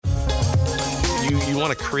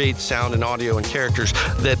want to create sound and audio and characters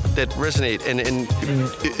that resonate and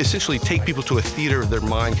essentially take people to a theater of their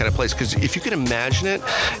mind kind of place. Because if you can imagine it,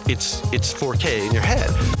 it's 4K in your head.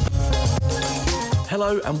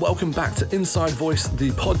 Hello and welcome back to Inside Voice,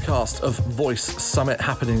 the podcast of Voice Summit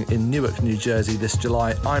happening in Newark, New Jersey this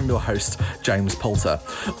July. I'm your host, James Poulter.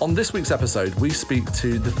 On this week's episode, we speak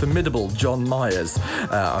to the formidable John Myers.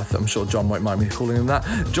 I'm sure John won't mind me calling him that.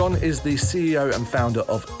 John is the CEO and founder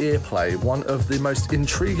of Earplay, one of the most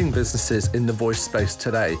intriguing businesses in the voice space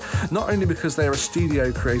today. Not only because they are a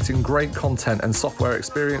studio creating great content and software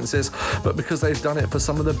experiences, but because they've done it for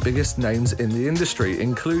some of the biggest names in the industry,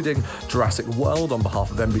 including Jurassic World on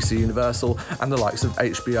behalf of NBC Universal and the likes of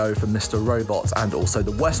HBO for Mr. Robot, and also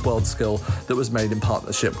the Westworld skill that was made in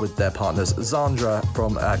partnership with their partners. Zandra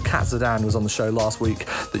from Kat Zadan was on the show last week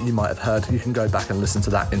that you might have heard. You can go back and listen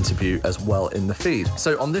to that interview as well in the feed.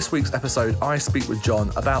 So on this week's episode, I speak with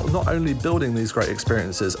John about not only building these great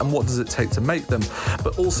experiences and what does it take to make them,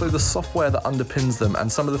 but also the software that underpins them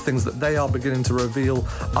and some of the things that they are beginning to reveal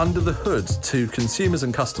under the hood to consumers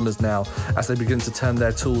and customers now as they begin to turn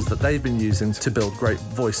their tools that they've been using to build great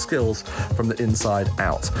voice skills from the inside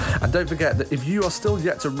out. And don't forget that if you are still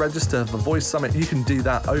yet to register for Voice Summit, you can do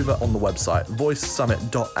that over on the website,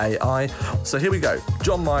 voicesummit.ai. So here we go.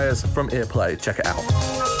 John Myers from Earplay. Check it out.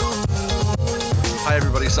 Hi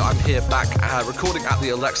everybody, so I'm here back recording at the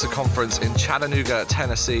Alexa conference in Chattanooga,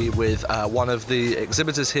 Tennessee with one of the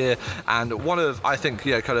exhibitors here and one of, I think,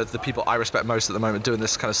 kind of the people I respect most at the moment doing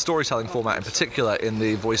this kind of storytelling format in particular in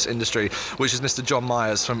the voice industry, which is Mr. John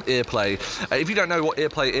Myers from Earplay. If you don't know what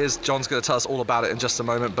Earplay is, John's going to tell us all about it in just a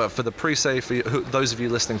moment, but for the pre-save, for those of you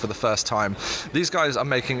listening for the first time, these guys are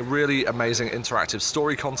making really amazing interactive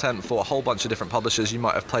story content for a whole bunch of different publishers. You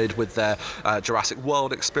might have played with their Jurassic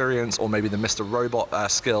World experience or maybe the Mr. Robot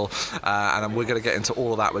skill, and we're going to get into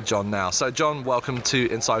all of that with John now. So John, welcome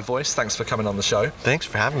to Inside Voice. Thanks for coming on the show. Thanks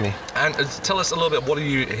for having me. And tell us a little bit, what are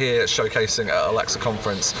you here showcasing at Alexa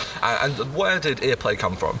conference, and where did Earplay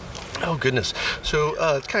come from? Oh goodness.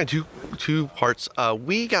 So kind of two parts.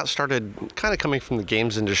 We got started kind of coming from the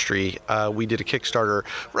games industry. We did a Kickstarter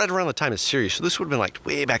right around the time of Sirius. So this would have been like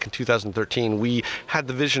way back in 2013. We had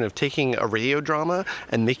the vision of taking a radio drama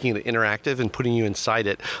and making it interactive and putting you inside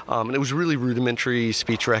it. And it was really rudimentary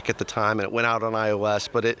speech rec at the time, and it went out on iOS.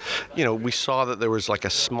 But it, we saw that there was like a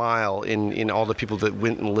smile in all the people that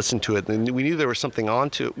went and listened to it. And we knew there was something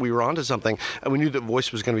we were onto something, and we knew that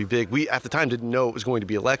voice was going to be big. We at the time didn't know it was going to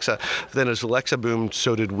be Alexa. Then as Alexa boomed,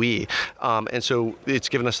 so did we. And so it's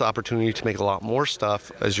given us the opportunity to make a lot more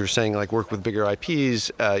stuff, as you're saying, like work with bigger IPs.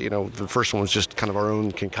 The first one was just kind of our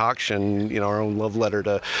own concoction, our own love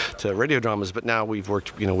letter to radio dramas. But now we've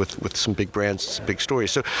worked, with some big brands, some big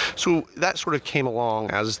stories. So that sort of came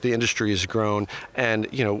along as the industry has grown, and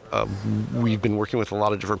we've been working with a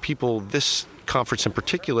lot of different people. This conference in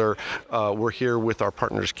particular, we're here with our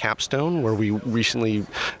partners Capstone, where we recently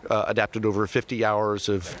adapted over 50 hours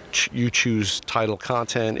of you choose title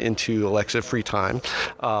content into Alexa free time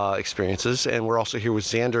experiences. And we're also here with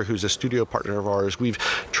Xandr, who's a studio partner of ours. We've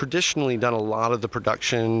traditionally done a lot of the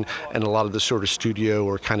production and a lot of the sort of studio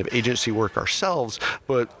or kind of agency work ourselves,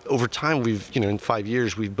 but over time we've, in 5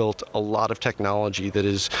 years, we've built a lot of technology that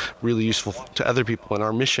is really useful to other people. And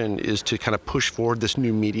our mission is to kind of push forward this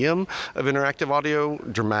new medium of interactive audio,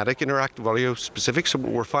 dramatic interactive audio specific. So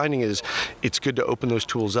what we're finding is it's good to open those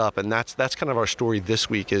tools up, and that's kind of our story this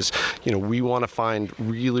week is, we want to find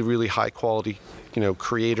really, really high quality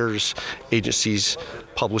creators, agencies,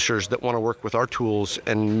 publishers that want to work with our tools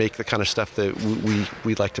and make the kind of stuff that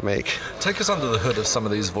we like to make. Take us under the hood of some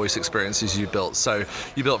of these voice experiences you built. So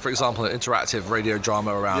you built, for example, an interactive radio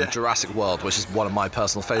drama around Jurassic World, which is one of my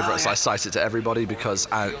personal favorites. I cite it to everybody because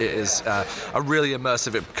it is a really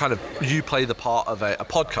immersive, you play the part of a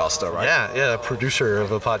podcaster, right? Yeah, a producer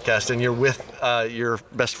of a podcast, and you're with your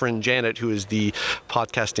best friend Janet, who is the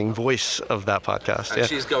podcasting voice of that podcast. And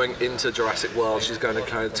she's going into Jurassic World. She's going to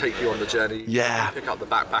kind of take you on the journey. Yeah. Pick up the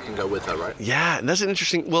backpack and go with her, right? Yeah, and that's an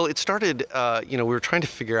interesting. Well, it started. We were trying to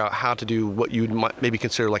figure out how to do what you might maybe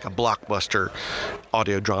consider like a blockbuster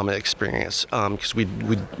audio drama experience, because we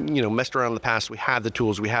messed around in the past. We had the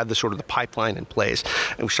tools, we had the sort of the pipeline in place,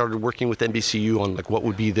 and we started working with NBCU on like what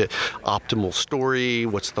would be the optimal story,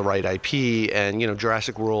 what's the right IP, and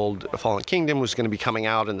Jurassic World: Fallen Kingdom was going to be coming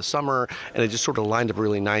out in the summer, and it just sort of lined up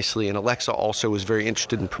really nicely. And Alexa also was very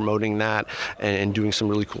interested in promoting that. And and doing some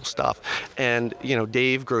really cool stuff. And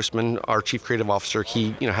Dave Grossman, our chief creative officer,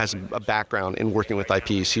 he has a background in working with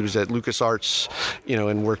IPs. He was at LucasArts,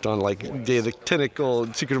 and worked on like Day of the Tentacle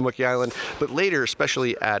and Secret of Monkey Island. But later,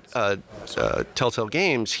 especially at Telltale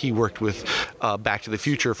Games, he worked with Back to the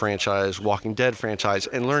Future franchise, Walking Dead franchise,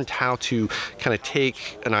 and learned how to kind of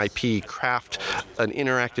take an IP, craft an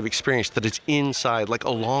interactive experience that is inside, like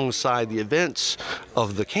alongside the events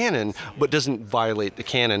of the canon, but doesn't violate the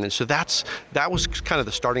canon. And so that was kind of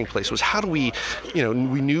the starting place, was how do we,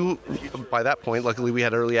 we knew by that point, luckily we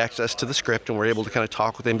had early access to the script and were able to kind of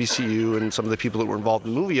talk with NBCU and some of the people that were involved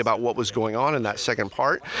in the movie about what was going on in that second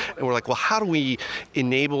part. And we're like, well, how do we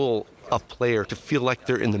enable a player to feel like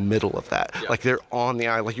they're in the middle of that, like they're on the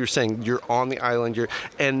island, like you're saying, you're on the island,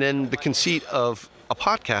 and then the conceit of a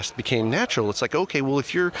podcast became natural. It's like, okay, well,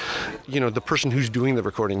 if you're, the person who's doing the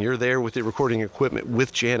recording, you're there with the recording equipment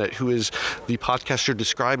with Janet, who is the podcaster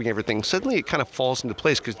describing everything. Suddenly it kind of falls into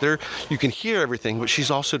place because you can hear everything, but she's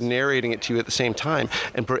also narrating it to you at the same time.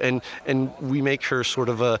 And we make her sort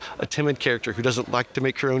of a timid character who doesn't like to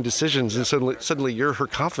make her own decisions. And suddenly you're her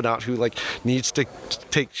confidant who like needs to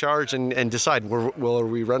take charge and decide, well, are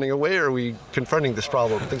we running away or are we confronting this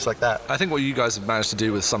problem? Things like that. I think what you guys have managed to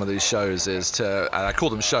do with some of these shows is to, I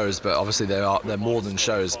call them shows, but obviously they're more than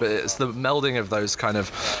shows, but it's the melding of those kind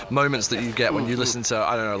of moments that you get when you listen to,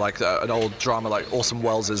 I don't know, like an old drama like Orson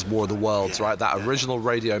Welles' War of the Worlds, right? That original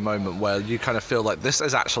radio moment where you kind of feel like this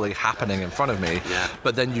is actually happening in front of me,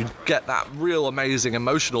 but then you get that real amazing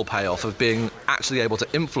emotional payoff of being actually able to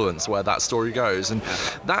influence where that story goes. And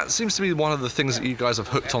that seems to be one of the things that you guys have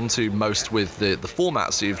hooked onto most with the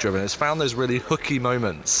formats that you've driven, is found those really hooky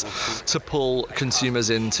moments to pull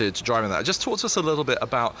consumers into driving that. Just talk to us a little bit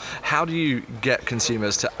about how do you get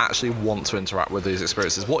consumers to actually want to interact with these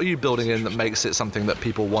experiences? What are you building in that makes it something that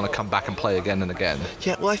people want to come back and play again and again?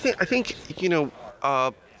 Yeah, well, I think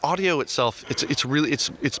audio itself,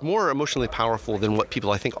 it's more emotionally powerful than what people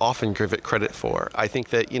I think often give it credit for. I think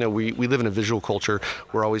that we live in a visual culture.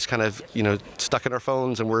 We're always kind of stuck in our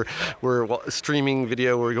phones, and we're streaming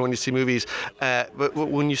video. We're going to see movies. But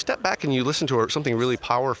when you step back and you listen to something really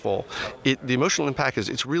powerful, the emotional impact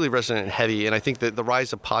it's really resonant and heavy. And I think that the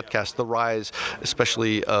rise of podcasts, the rise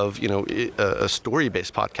especially of a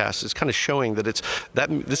story-based podcast, is kind of showing that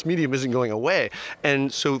this medium isn't going away.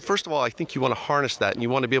 And so first of all, I think you want to harness that, and you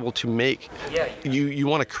want to be able to make, you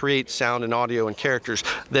want to create sound and audio and characters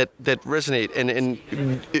that resonate and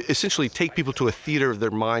essentially take people to a theater of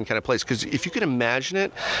their mind kind of place. Because if you can imagine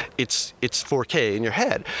it, it's 4K in your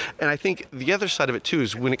head. And I think the other side of it too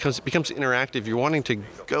is when it becomes interactive, you're wanting to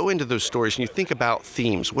go into those stories and you think about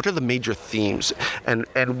themes. What are the major themes? And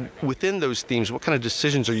within those themes, what kind of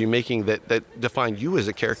decisions are you making that define you as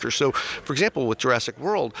a character? So, for example, with Jurassic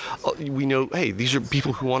World, we know, hey, these are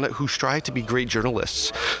people who strive to be great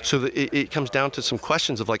journalists. So that it comes down to some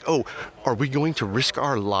questions of like, oh, are we going to risk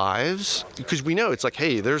our lives? Because we know it's like,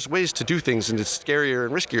 hey, there's ways to do things and it's scarier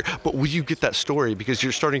and riskier, but will you get that story? Because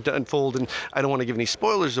you're starting to unfold, and I don't want to give any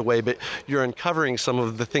spoilers away, but you're uncovering some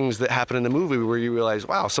of the things that happen in the movie where you realize,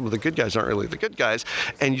 wow, some of the good guys aren't really the good guys,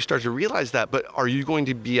 and you start to realize that, but are you going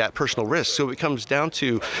to be at personal risk? So it comes down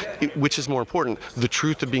to, which is more important, the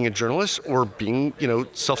truth of being a journalist or being,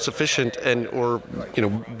 self-sufficient or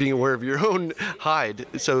being aware of your own hide.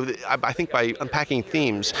 So I think by unpacking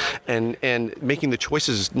themes and making the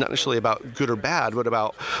choices not necessarily about good or bad, but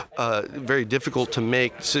about very difficult to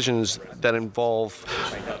make decisions that involve,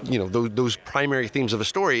 those primary themes of a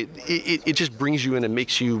story, it just brings you in and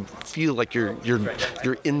makes you feel like you're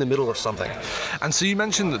in the middle of something. And so you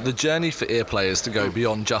mentioned that the journey for Earplay is to go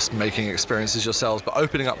beyond just making experiences yourselves, but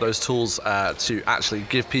opening up those tools to actually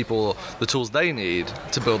give people the tools they need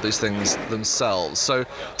to build these things themselves. So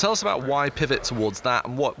tell us about why pivot towards that,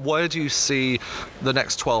 and where do you see the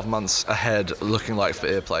next 12 months ahead looking like for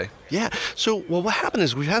Earplay? Yeah. So, what happened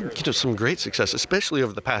is we've had some great success, especially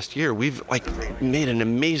over the past year. We've made an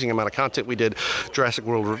amazing amount of content. We did Jurassic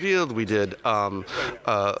World Revealed. We did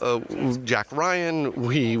Jack Ryan.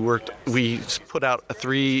 We put out a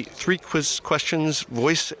three quiz questions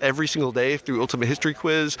voice every single day through Ultimate History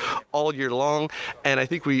Quiz all year long. And I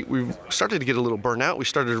think we started to get a little burnout. We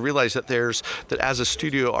started to realize that that as a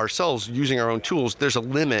studio ourselves, using our own tools, there's a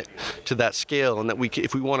limit to that scale, and that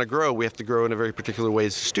if we want to grow, we have to grow in a very particular way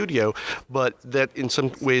as a studio. video, but that in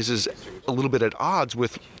some ways is a little bit at odds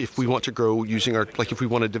with if we want to grow using if we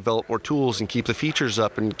want to develop more tools and keep the features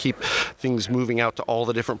up and keep things moving out to all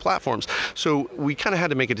the different platforms. So we kind of had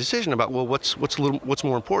to make a decision about, well, what's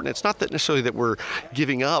more important. It's not that necessarily that we're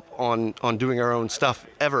giving up on doing our own stuff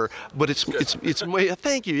ever, but it's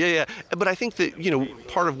thank you, yeah. But I think that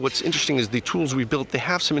part of what's interesting is the tools we built. They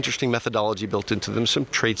have some interesting methodology built into them, some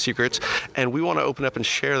trade secrets, and we want to open up and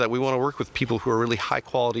share that. We want to work with people who are really high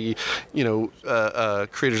quality,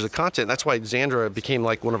 creators of content. That's why Xandra became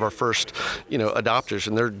like one of our first, adopters,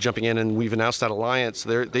 and they're jumping in, and we've announced that alliance.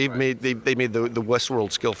 They made the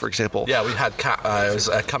Westworld skill, for example. Yeah, we had Kat. It was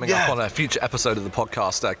coming up on a future episode of the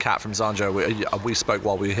podcast. Kat from Xandra. We spoke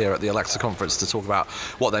while we were here at the Alexa conference to talk about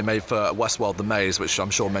what they made for Westworld: The Maze, which I'm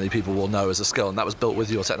sure many people will know as a skill, and that was built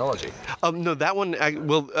with your technology. No, that one.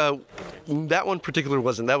 That one particular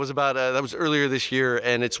wasn't. That was that was earlier this year,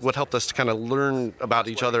 and it's what helped us to kind of learn about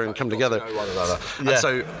each other and come together. Yeah. And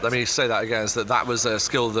so let me say that again: is that was a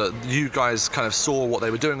skill that you guys kind of saw what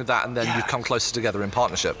they were doing with that, and then you've come closer together in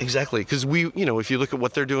partnership. Exactly, because if you look at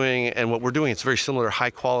what they're doing and what we're doing, it's very similar, high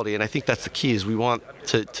quality, and I think that's the key. Is we want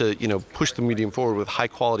to push the medium forward with high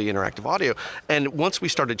quality interactive audio. And once we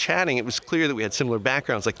started chatting, it was clear that we had similar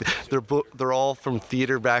backgrounds. Like they're all from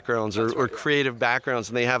theater backgrounds or creative backgrounds,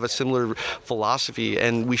 and they have a similar philosophy.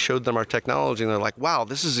 And we showed them our technology, and they're like, "Wow,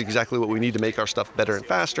 this is exactly what we need to make our stuff better and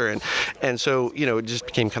faster." And so it just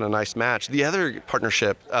became kind of a nice match. The other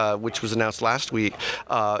partnership, which was announced last week,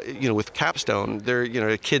 with Capstone, they're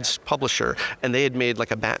a kids publisher, and they had made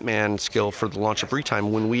like a Batman skill for the launch of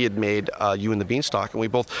Retime when we had made You and the Beanstalk, and we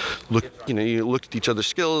both looked at each other's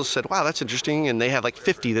skills, said, "Wow, that's interesting." And they had like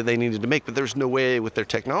 50 that they needed to make, but there's no way with their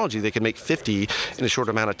technology they could make 50 in a short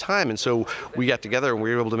amount of time. And so we got together and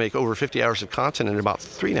we were able to make over 50 hours of content in about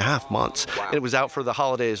 3.5 months. Wow. And it was out for the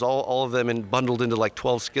holidays, all of them, and bundled into like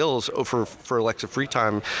 12 skills for Alexa Free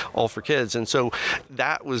Time, all for kids. And so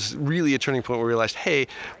that was really a turning point where we realized, hey,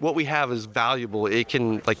 what we have is valuable. It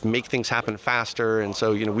can like make things happen faster. And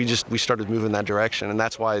so we started moving that direction, and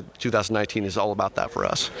that's why 2019 is all about that for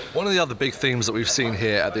us. One of the other big themes that we've seen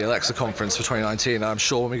here at the Alexa conference for 2019, and I'm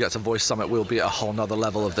sure when we get to Voice Summit we'll be at a whole nother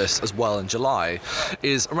level of this as well in July,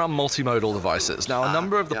 is around multimodal devices. Now, a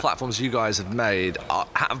number of the platforms you guys have made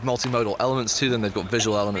have multimodal elements to them. They've got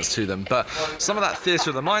visual elements to them, but some of that theatre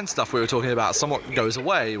of the mind stuff we were talking about somewhat goes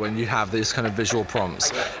away when you have these kind of visual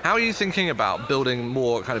prompts. How are you thinking about building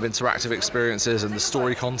more kind of interactive experiences and the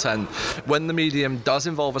story content when the medium does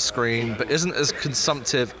involve a screen but isn't as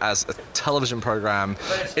consumptive as a television program?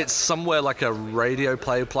 It's somewhere like a radio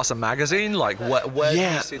play plus a magazine. Like where do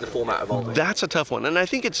you see the format evolving? That's a tough one, and I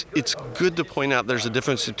think it's good to point out there's a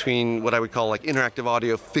difference between what I would call like interactive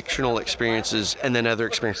audio fictional experiences and then other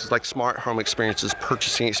experiences like smart home experiences,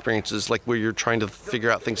 purchasing experiences, like where you're trying to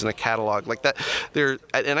figure out things in the catalog like that.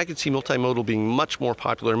 And I could see multimodal being much more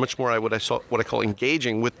popular, much more what I call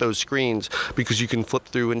engaging with those screens, because you can flip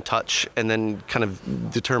through and touch and then kind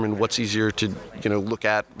of determine what's easier to look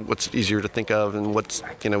at, what's easier to think of, and what's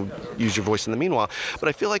use your voice in the meanwhile. But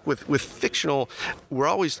I feel like with fictional, we're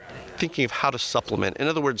always thinking of how to supplement. In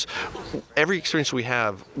other words, every experience we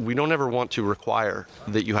have, we don't ever want to require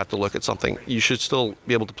that you have to look at something. You should still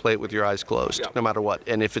be able to play it with your eyes closed, no matter what.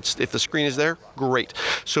 And if the screen is there, great.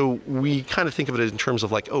 So we kind of think of it in terms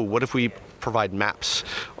of like, oh, what if we provide maps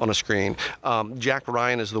on a screen? Jack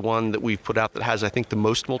Ryan is the one that we've put out that has, I think, the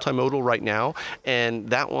most multimodal right now. And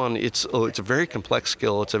that one, it's a very complex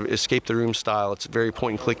skill. It's a escape the room style. It's very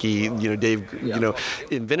point and clicky. Dave,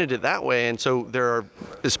 invented it that way. And so there are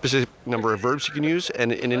a specific number of verbs you can use,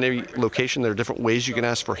 and in every location there are different ways you can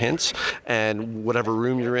ask for hints, and whatever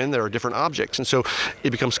room you're in there are different objects, and so it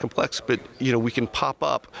becomes complex. But we can pop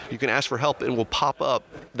up, you can ask for help, and we'll pop up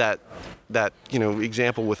that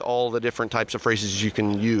example with all the different types of phrases you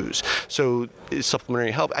can use. So it's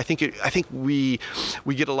supplementary help. I think we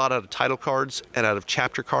get a lot out of title cards and out of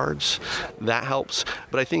chapter cards. That helps.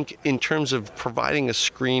 But I think in terms of providing a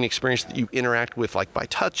screen experience that you interact with, like by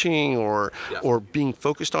touching or being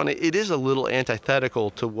focused on it, it is a little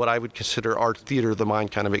antithetical to what I would consider our theater of the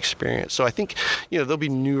mind kind of experience. So I think there'll be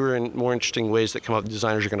newer and more interesting ways that come up.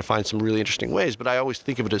 Designers are going to find some really interesting ways, but I always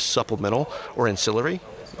think of it as supplemental or ancillary.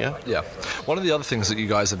 Yeah. One of the other things that you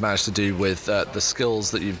guys have managed to do with the skills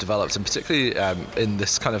that you've developed, and particularly in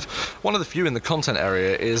this kind of one of the few in the content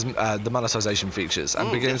area, is the monetization features,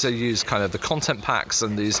 and beginning to use kind of the content packs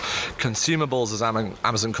and these consumables, as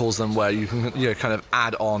Amazon calls them, where you can kind of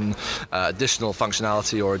add on additional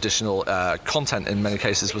functionality or additional content in many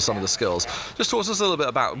cases with some of the skills. Just talk to us a little bit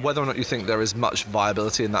about whether or not you think there is much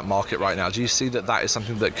viability in that market right now. Do you see that is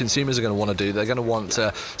something that consumers are going to want to do? They're going to want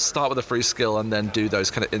to start with a free skill and then do those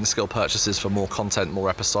kind kind of in-skill purchases for more content, more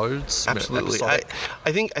episodes? Absolutely.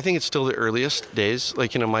 I think it's still the earliest days.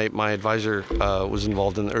 Like, my advisor was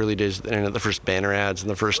involved in the early days of the internet, the first banner ads and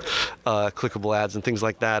the first clickable ads and things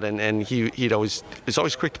like that. And he's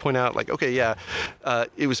always quick to point out, like, okay, yeah,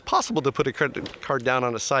 it was possible to put a credit card down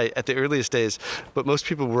on a site at the earliest days, but most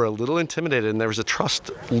people were a little intimidated, and there was a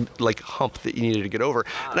trust hump that you needed to get over.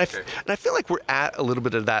 And I feel like we're at a little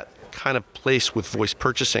bit of that kind of place with voice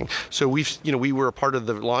purchasing. So we were a part of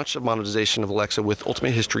the launch of monetization of Alexa with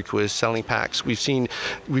Ultimate History Quiz, selling packs.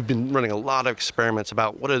 We've been running a lot of experiments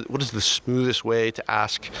about what is the smoothest way to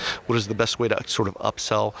ask, what is the best way to sort of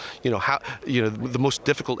upsell. The most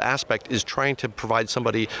difficult aspect is trying to provide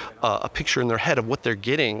somebody a picture in their head of what they're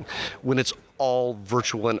getting when it's all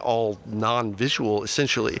virtual and all non-visual,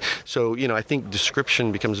 essentially. So, I think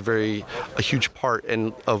description becomes a huge part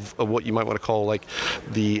of what you might want to call like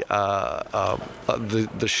the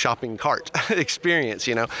shopping cart experience.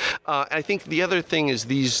 I think the other thing is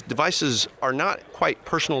these devices are not quite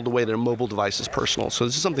personal the way that a mobile device is personal. So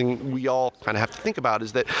this is something we all kind of have to think about,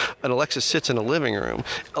 is that an Alexa sits in a living room.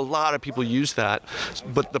 A lot of people use that,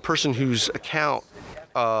 but the person whose account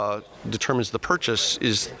determines the purchase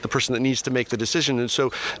is the person that needs to make the decision, and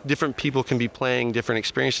so different people can be playing different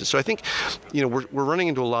experiences. So I think we're running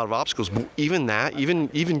into a lot of obstacles, but even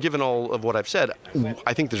given all of what I've said,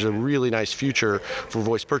 I think there's a really nice future for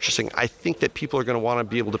voice purchasing. I think that people are going to want to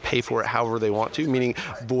be able to pay for it however they want to, meaning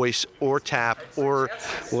voice or tap or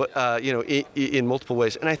in multiple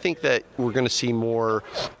ways. And I think that we're going to see more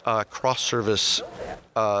cross-service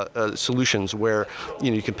solutions where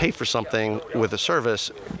you can pay for something with a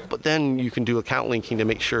service, but then you can do account linking to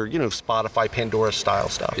make sure Spotify, Pandora style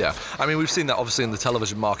stuff. Yeah, I mean, we've seen that obviously in the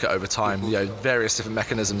television market over time. Various different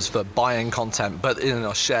mechanisms for buying content, but in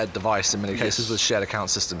a shared device in many cases with shared account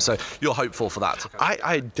systems. So you're hopeful for that?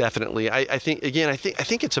 I definitely. I think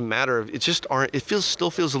it's a matter of it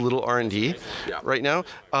still feels a little R&D right now,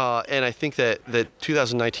 and I think that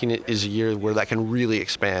 2019 is a year where that can really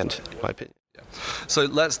expand, in my opinion. So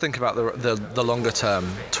let's think about the longer term,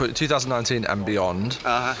 2019 and beyond.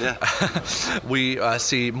 We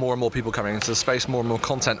see more and more people coming into the space, more and more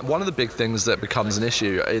content. One of the big things that becomes an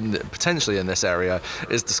issue potentially in this area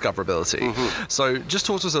is discoverability. Mm-hmm. So just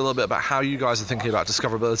talk to us a little bit about how you guys are thinking about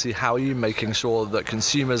discoverability. How are you making sure that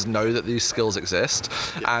consumers know that these skills exist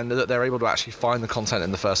and that they're able to actually find the content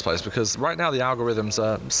in the first place? Because right now the algorithms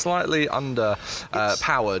are slightly under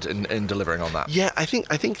powered in delivering on that. Yeah, I think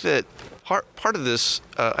that part of this,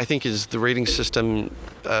 I think, is the rating system.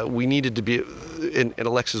 We needed to be, and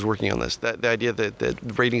Alexa's working on this, that the idea that the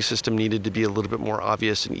rating system needed to be a little bit more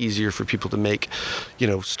obvious and easier for people to make,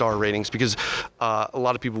 star ratings, because a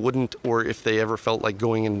lot of people wouldn't, or if they ever felt like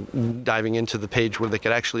going and diving into the page where they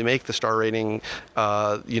could actually make the star rating,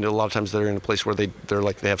 a lot of times they're in a place where they're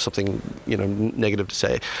like they have something negative to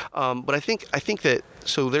say. But I think that.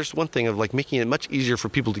 So there's one thing of like making it much easier for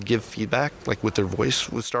people to give feedback, like with their voice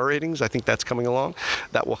with star ratings. I think that's coming along.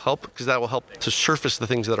 That will help, because that will help to surface the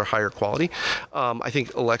things that are higher quality. I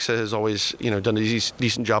think Alexa has always, done a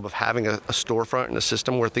decent job of having a storefront and a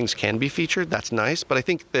system where things can be featured. That's nice. But I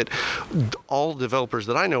think that all developers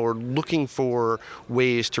that I know are looking for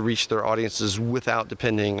ways to reach their audiences without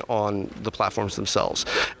depending on the platforms themselves.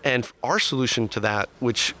 And our solution to that,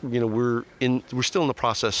 which we're still in the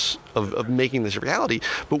process of making this reality.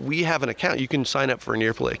 But we have an account. You can sign up for an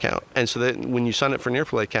Earplay account, and so that when you sign up for an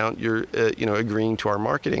Earplay account, you're agreeing to our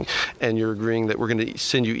marketing, and you're agreeing that we're going to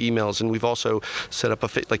send you emails. And we've also set up a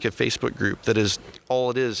Facebook group that is all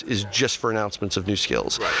it is just for announcements of new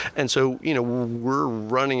skills. Right. And so we're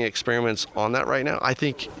running experiments on that right now. I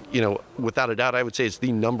think without a doubt, I would say it's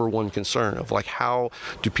the number one concern of like how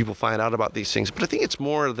do people find out about these things. But I think it's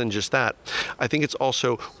more than just that. I think it's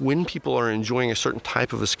also when people are enjoying a certain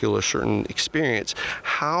type of a skill or certain experience,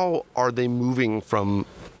 how are they moving from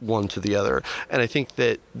one to the other? And I think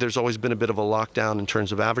that there's always been a bit of a lockdown in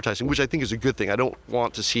terms of advertising, which I think is a good thing. I don't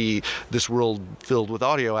want to see this world filled with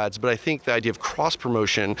audio ads, but I think the idea of cross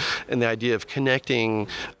promotion and the idea of connecting,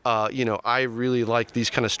 I really like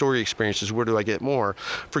these kind of story experiences. Where do I get more?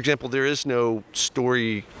 For example, there is no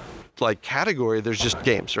story like category, there's just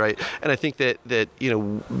games, right? And I think that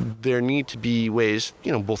there need to be ways,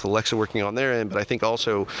 both Alexa working on their end, but I think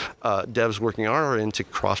also devs working on our end to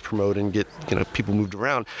cross promote and get people moved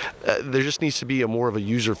around. There just needs to be a more of a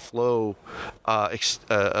user flow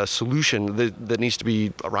solution that needs to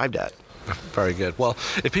be arrived at. Very good. Well,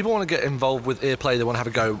 if people want to get involved with Earplay, they want to have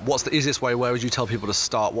a go, what's the easiest way? Where would you tell people to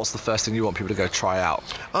start? What's the first thing you want people to go try out?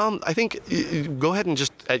 I think go ahead and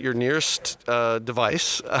just at your nearest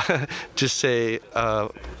device, just say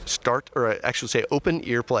start, or actually say open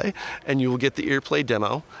Earplay, and you will get the Earplay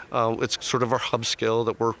demo. It's sort of our hub skill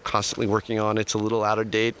that we're constantly working on. It's a little out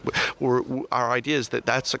of date. Our idea is that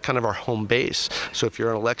that's kind of our home base. So if you're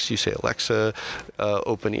on Alexa, you say Alexa,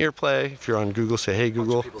 open Earplay. If you're on Google, say hey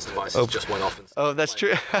Google. People's devices just went off. Oh, that's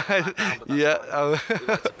true. Yeah. We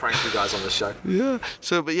like to prank you guys on this show. Yeah.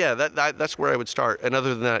 So, but yeah, that's where I would start. And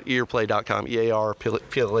other than that, earplay.com,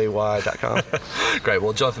 EARPLAY.com. Great.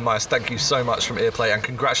 Well, Jonathan Myers, thank you so much from Earplay, and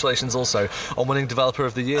congratulations also on winning Developer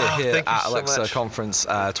of the Year here at Alexa Conference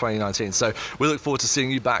 2019. So we look forward to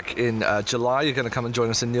seeing you back in July. You're going to come and join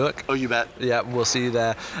us in Newark. Oh, you bet. Yeah, we'll see you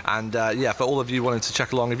there. And for all of you wanting to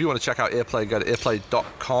check along, if you want to check out Earplay, go to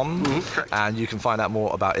earplay.com, and you can find out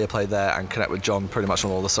more about Earplay there and connect with John pretty much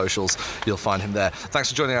on all the socials. You'll find him there. Thanks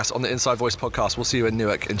for joining us on the Inside Voice podcast. We'll see you in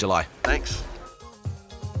Newark in July. Thanks.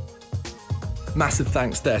 Massive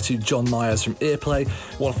thanks there to John Myers from Earplay.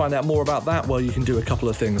 Want to find out more about that? Well, you can do a couple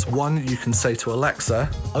of things. One, you can say to Alexa,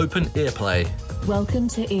 open Earplay. Welcome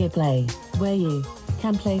to Earplay, where you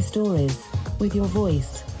can play stories with your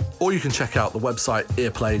voice. Or you can check out the website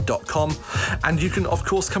earplay.com, and you can of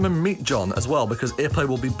course come and meet John as well, because Earplay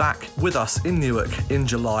will be back with us in Newark in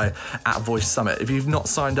July at Voice Summit. If you've not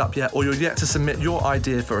signed up yet, or you're yet to submit your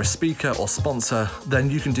idea for a speaker or sponsor,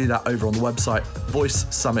 then you can do that over on the website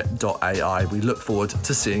voicesummit.ai. We look forward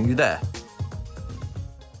to seeing you there.